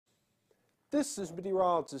This is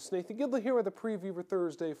meteorologist Nathan Gidley here with a preview for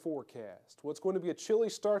Thursday forecast. What's going to be a chilly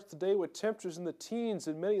start today with temperatures in the teens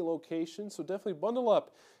in many locations, so definitely bundle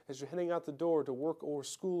up as you're heading out the door to work or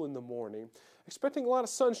school in the morning. Expecting a lot of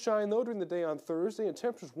sunshine though during the day on Thursday, and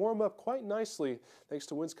temperatures warm up quite nicely thanks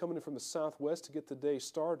to winds coming in from the southwest to get the day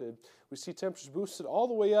started. We see temperatures boosted all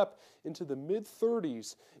the way up into the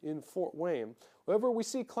mid-30s in Fort Wayne. However, we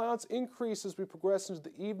see clouds increase as we progress into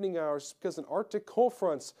the evening hours because an Arctic cold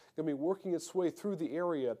front's going to be working its way through the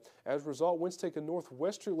area. As a result, winds take a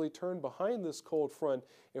northwesterly turn behind this cold front,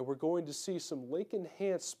 and we're going to see some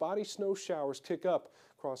lake-enhanced spotty snow showers kick up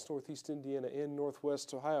across northeast Indiana and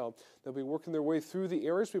northwest Ohio. They'll be working their way through the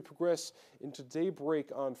areas we progress into daybreak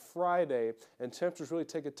on Friday, and temperatures really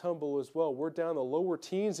take a tumble as well. We're down the lower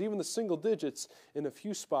teens, even the single digits in a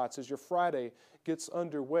few spots as your Friday gets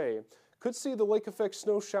underway. Could see the lake effect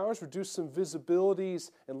snow showers reduce some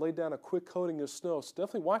visibilities and lay down a quick coating of snow. So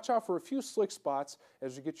definitely watch out for a few slick spots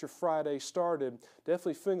as you get your Friday started.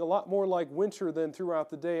 Definitely feeling a lot more like winter than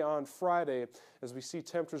throughout the day on Friday as we see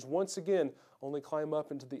temperatures once again only climb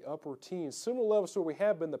up into the upper teens. Similar levels to where we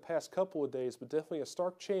have been the past couple of days, but definitely a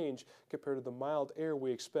stark change compared to the mild air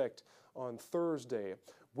we expect on Thursday.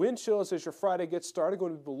 Wind chills as your Friday gets started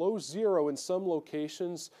going to be below zero in some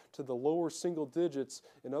locations to the lower single digits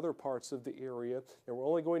in other parts of the area. And we're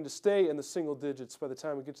only going to stay in the single digits by the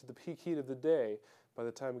time we get to the peak heat of the day, by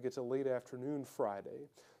the time we get to late afternoon Friday.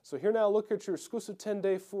 So here now, look at your exclusive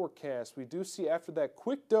 10-day forecast. We do see after that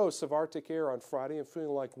quick dose of Arctic air on Friday and feeling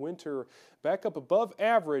like winter back up above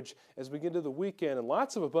average as we get into the weekend, and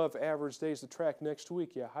lots of above average days to track next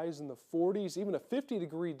week. Yeah, highs in the 40s, even a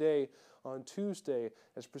 50-degree day on Tuesday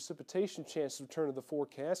as precipitation chances return to the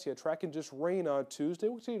forecast. Yeah, tracking just rain on Tuesday.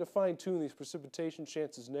 We'll continue to fine-tune these precipitation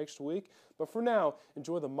chances next week, but for now,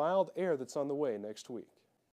 enjoy the mild air that's on the way next week.